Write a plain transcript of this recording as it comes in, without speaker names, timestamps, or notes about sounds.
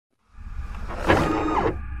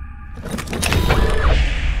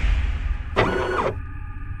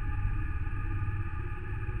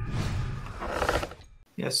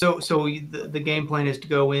So the game plan is to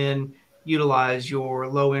go in, utilize your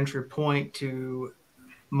low entry point to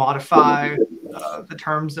modify the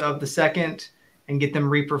terms of the second and get them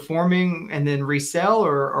reperforming and then resell,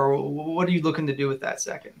 or what are you looking to do with that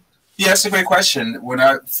second? Yeah, that's a great question.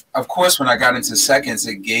 Of course, when I got into seconds,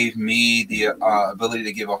 it gave me the ability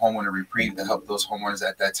to give a homeowner reprieve to help those homeowners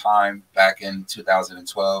at that time. Back in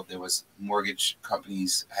 2012, there was mortgage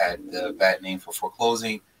companies had the bad name for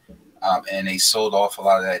foreclosing, and they sold off a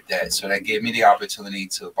lot of that debt. So that gave me the opportunity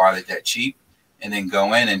to buy the debt cheap and then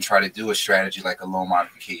go in and try to do a strategy like a loan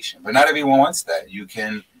modification. But not everyone wants that. You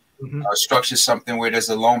can structure something where there's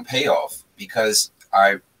a loan payoff, because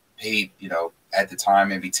I paid, at the time,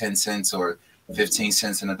 maybe 10 cents or 15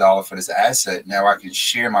 cents in a dollar for this asset. Now I can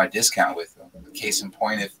share my discount with them. Case in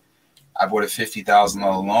point, if I bought a $50,000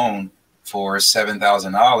 loan for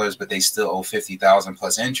 $7,000, but they still owe $50,000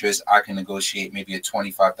 plus interest, I can negotiate maybe a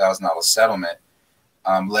 $25,000 settlement,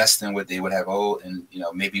 less than what they would have owed, and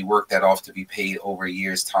maybe work that off to be paid over a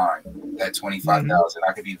year's time. That $25,000,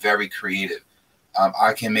 I could be very creative.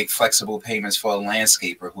 I can make flexible payments for a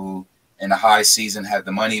landscaper who, in the high season, have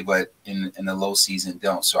the money, but in the low season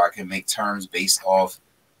don't. So I can make terms based off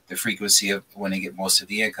the frequency of when they get most of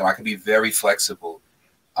the income. I can be very flexible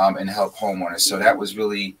and help homeowners. So that was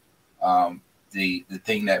really the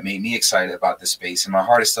thing that made me excited about the space. And my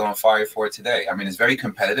heart is still on fire for it today. I mean, it's very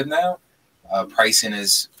competitive now. Pricing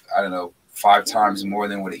is, I don't know, 5 times more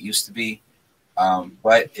than what it used to be.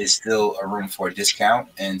 But it's still a room for a discount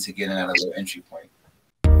and to get in at a low entry point.